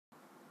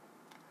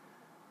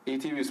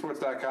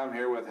ETBUsports.com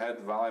here with head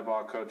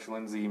volleyball coach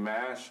Lyndsay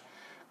Mashe.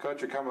 Coach,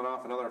 you're coming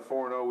off another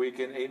 4-0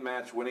 weekend,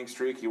 8-match winning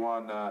streak. You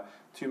won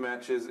 2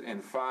 matches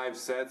in 5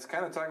 sets.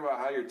 Kind of talk about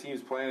how your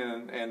team's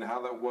playing and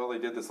how well they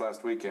did this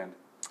last weekend.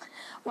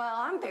 Well,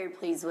 I'm very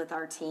pleased with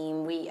our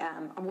team.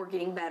 We're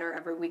getting better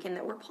every weekend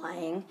that we're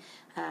playing.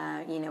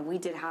 We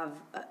did have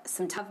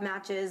some tough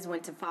matches,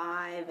 went to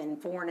 5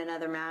 and 4 in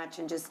another match,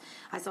 and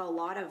I saw a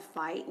lot of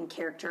fight and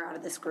character out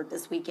of this group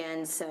this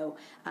weekend. So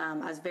I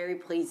was very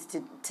pleased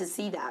to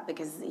see that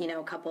because,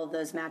 a couple of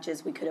those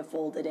matches we could have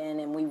folded in,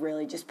 and we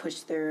really just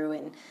pushed through.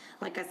 And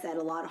like I said,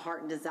 a lot of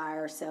heart and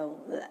desire. So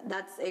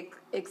that's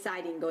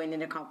exciting going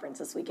into conference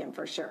this weekend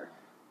for sure.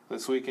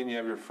 This weekend you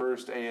have your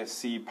first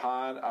ASC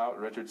pod out at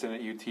Richardson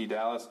at UT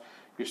Dallas.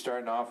 You're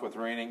starting off with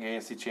reigning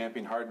ASC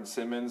champion Hardin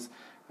Simmons,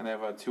 and they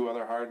have 2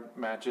 other hard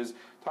matches.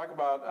 Talk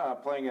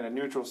about playing in a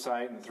neutral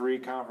site and 3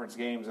 conference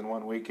games in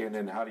one weekend,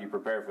 and how do you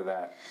prepare for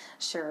that?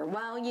 Sure.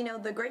 Well,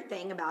 the great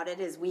thing about it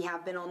is we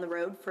have been on the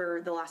road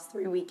for the last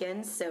 3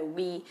 weekends, so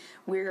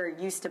we're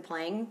used to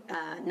playing,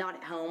 not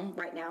at home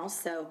right now.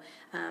 So,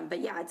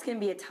 but yeah, it's going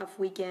to be a tough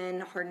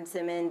weekend. Hardin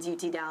Simmons,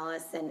 UT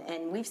Dallas,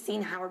 and we've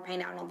seen Howard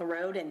Payne out on the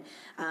road,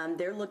 and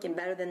they're looking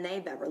better than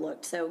they've ever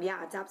looked. So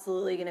yeah, it's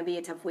absolutely going to be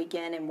a tough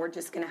weekend, and we're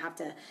just going to have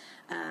to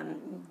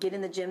get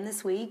in the gym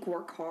this week,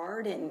 work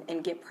hard,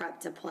 and get prepped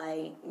to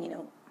play.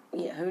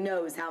 Who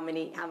knows how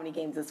many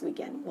games this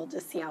weekend. We'll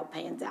just see how it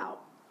pans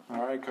out.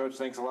 All right, Coach,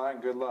 thanks a lot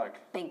and good luck.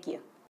 Thank you.